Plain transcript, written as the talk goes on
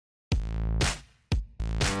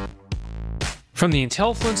From the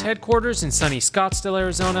Intellifluence headquarters in sunny Scottsdale,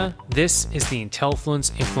 Arizona, this is the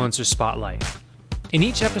Intellifluence Influencer Spotlight. In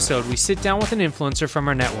each episode, we sit down with an influencer from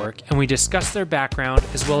our network and we discuss their background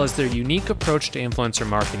as well as their unique approach to influencer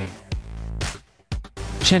marketing.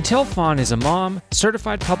 Chantelle Fawn is a mom,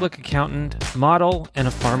 certified public accountant, model, and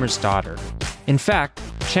a farmer's daughter. In fact,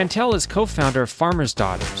 Chantelle is co-founder of Farmer's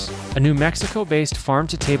Daughters, a New Mexico-based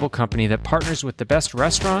farm-to-table company that partners with the best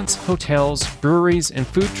restaurants, hotels, breweries, and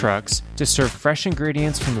food trucks to serve fresh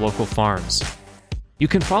ingredients from local farms. You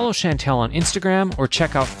can follow Chantelle on Instagram or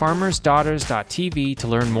check out farmersdaughters.tv to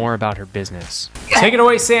learn more about her business. Take it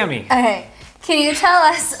away, Sammy. Okay. Can you tell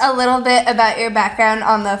us a little bit about your background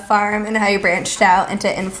on the farm and how you branched out into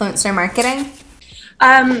influencer marketing?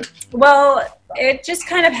 Well, it just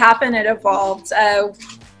kind of happened. It evolved.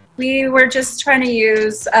 We were just trying to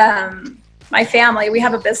use my family. We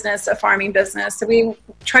have a business, a farming business. So we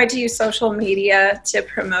tried to use social media to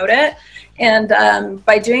promote it. And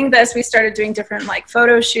by doing this, we started doing different like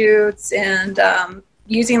photo shoots and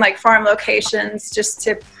using like farm locations just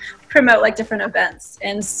to promote like different events.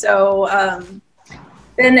 And so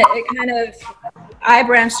then it kind of, I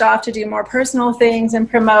branched off to do more personal things and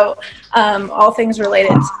promote all things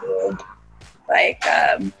related to like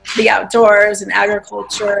the outdoors and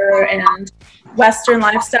agriculture and Western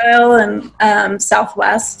lifestyle and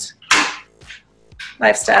Southwest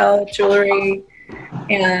lifestyle, jewelry,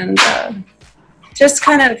 and just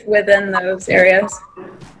kind of within those areas.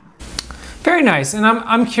 Very nice. And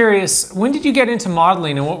I'm curious, when did you get into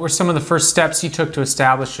modeling and what were some of the first steps you took to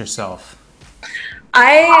establish yourself?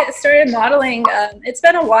 I started modeling, it's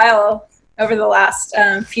been a while over the last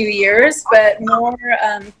few years, but more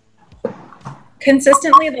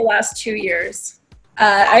consistently the last 2 years.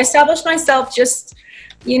 I established myself just,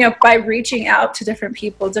 by reaching out to different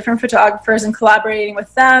people, different photographers and collaborating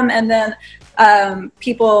with them. And then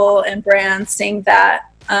people and brands seeing that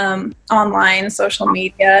online, social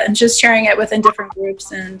media, and just sharing it within different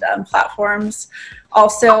groups and platforms.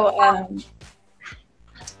 Also,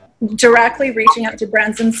 directly reaching out to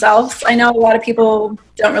brands themselves. I know a lot of people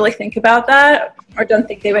don't really think about that or don't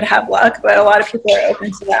think they would have luck, but a lot of people are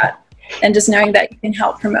open to that. And just knowing that you can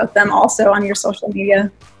help promote them also on your social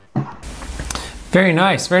media. Very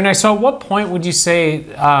nice, very nice. So at what point would you say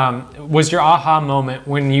was your aha moment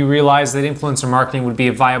when you realized that influencer marketing would be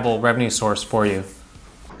a viable revenue source for you?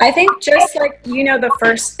 I think just like, the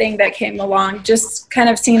first thing that came along, just kind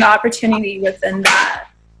of seeing the opportunity within that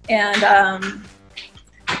and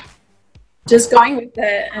just going with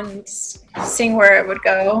it and seeing where it would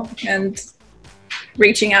go and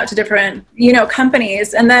reaching out to different,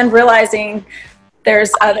 companies, and then realizing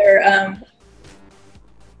there's other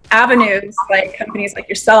avenues like companies like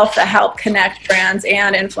yourself that help connect brands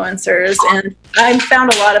and influencers. And I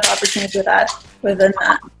found a lot of opportunities within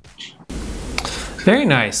that. Very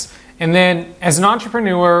nice. And then as an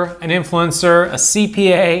entrepreneur, an influencer, a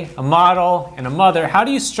CPA, a model, and a mother, how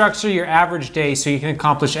do you structure your average day so you can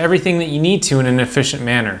accomplish everything that you need to in an efficient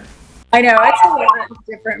manner? I know, it's a lot of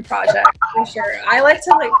different projects for sure. I like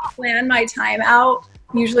to plan my time out,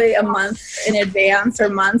 usually a month in advance or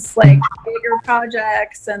months, like bigger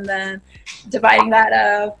projects, and then dividing that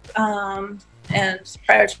up and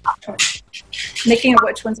making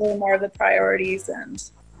which ones are more of the priorities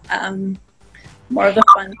and more of the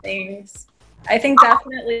fun things. I think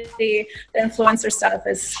definitely the influencer stuff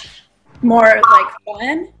is more like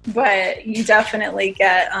fun, but you definitely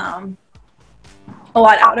get a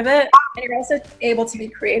lot out of it. And you're also able to be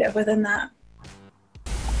creative within that.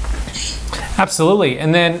 Absolutely.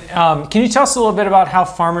 And then can you tell us a little bit about how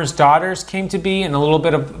Farmer's Daughters came to be and a little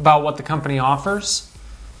bit about what the company offers?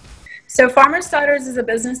 So Farmer's Daughters is a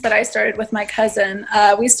business that I started with my cousin.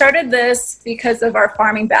 We started this because of our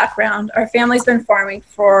farming background. Our family's been farming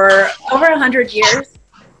for over 100 years.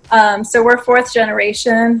 So we're fourth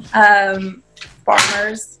generation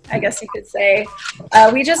farmers, I guess you could say.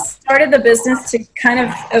 We just started the business to kind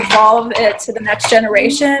of evolve it to the next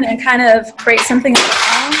generation and kind of create something of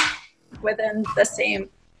our own within the same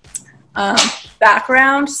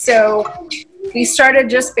background. So we started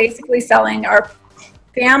just basically selling our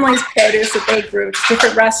family's produce that they grew to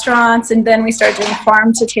different restaurants, and then we started doing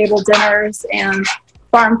farm-to-table dinners and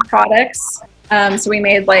farm products. So we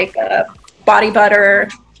made like body butter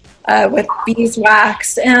with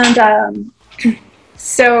beeswax, and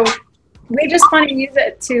so we just want to use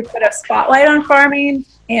it to put a spotlight on farming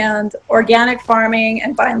and organic farming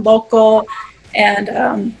and buying local,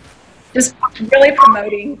 and just really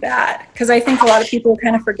promoting that, because I think a lot of people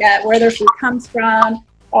kind of forget where their food comes from,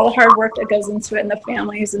 all the hard work that goes into it, and the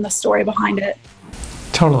families and the story behind it.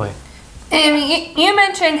 Totally. And you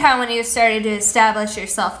mentioned how when you started to establish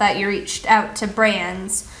yourself that you reached out to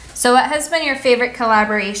brands. So what has been your favorite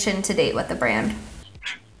collaboration to date with the brand?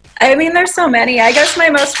 I mean, there's so many. I guess my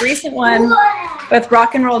most recent one with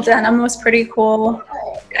Rock and Roll Denim was pretty cool.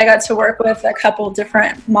 I got to work with a couple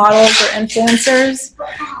different models or influencers.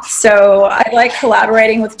 So I like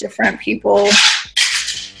collaborating with different people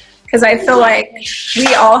because I feel like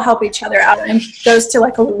we all help each other out, and it goes to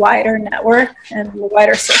like a wider network and a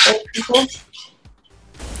wider circle of people.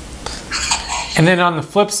 And then on the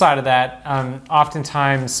flip side of that,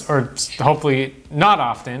 oftentimes, or hopefully not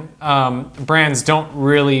often, brands don't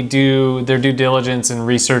really do their due diligence in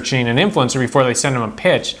researching an influencer before they send them a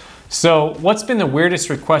pitch. So what's been the weirdest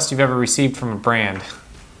request you've ever received from a brand?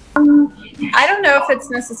 I don't know if it's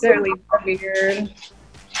necessarily weird.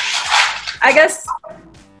 I guess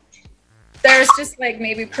there's just like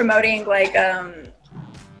maybe promoting like a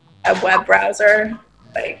web browser,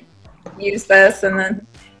 like use this and then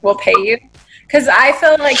we'll pay you. Because I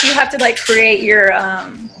feel like you have to like create your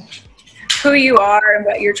who you are and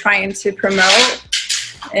what you're trying to promote,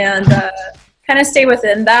 and kind of stay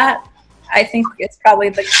within that. I think it's probably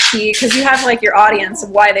the key because you have like your audience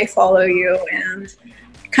of why they follow you, and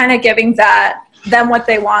kind of giving them what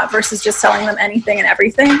they want versus just selling them anything and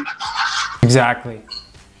everything. Exactly.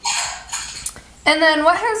 And then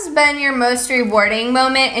what has been your most rewarding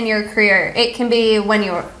moment in your career? It can be when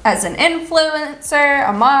you were as an influencer,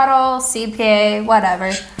 a model, CPA,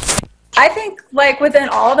 whatever. I think like within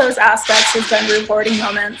all those aspects has been rewarding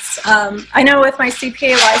moments. I know with my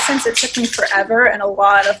CPA license, it took me forever and a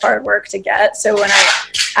lot of hard work to get. So when I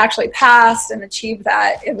actually passed and achieved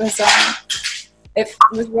that, it was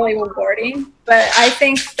really rewarding. But I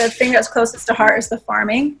think the thing that's closest to heart is the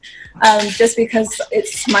farming, just because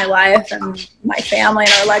it's my life and my family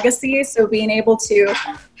and our legacy. So being able to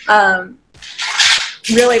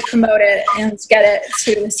really promote it and get it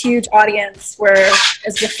to this huge audience, whereas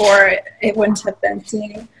before it wouldn't have been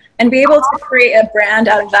seen, and be able to create a brand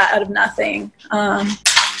out of that, out of nothing,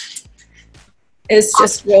 is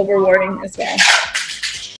just real rewarding as well.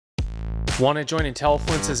 Want to join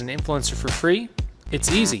Intellifluence as an influencer for free? It's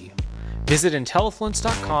easy. Visit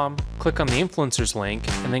Intellifluence.com, click on the influencers link,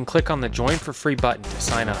 and then click on the Join for Free button to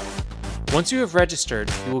sign up. Once you have registered,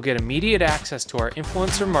 you will get immediate access to our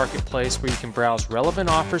influencer marketplace where you can browse relevant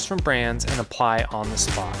offers from brands and apply on the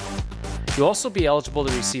spot. You'll also be eligible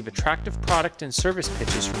to receive attractive product and service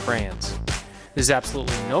pitches from brands. There's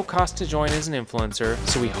absolutely no cost to join as an influencer,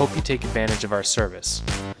 so we hope you take advantage of our service.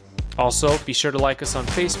 Also, be sure to like us on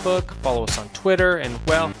Facebook, follow us on Twitter, and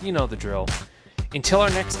well, you know the drill. Until our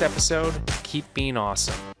next episode, keep being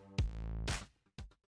awesome.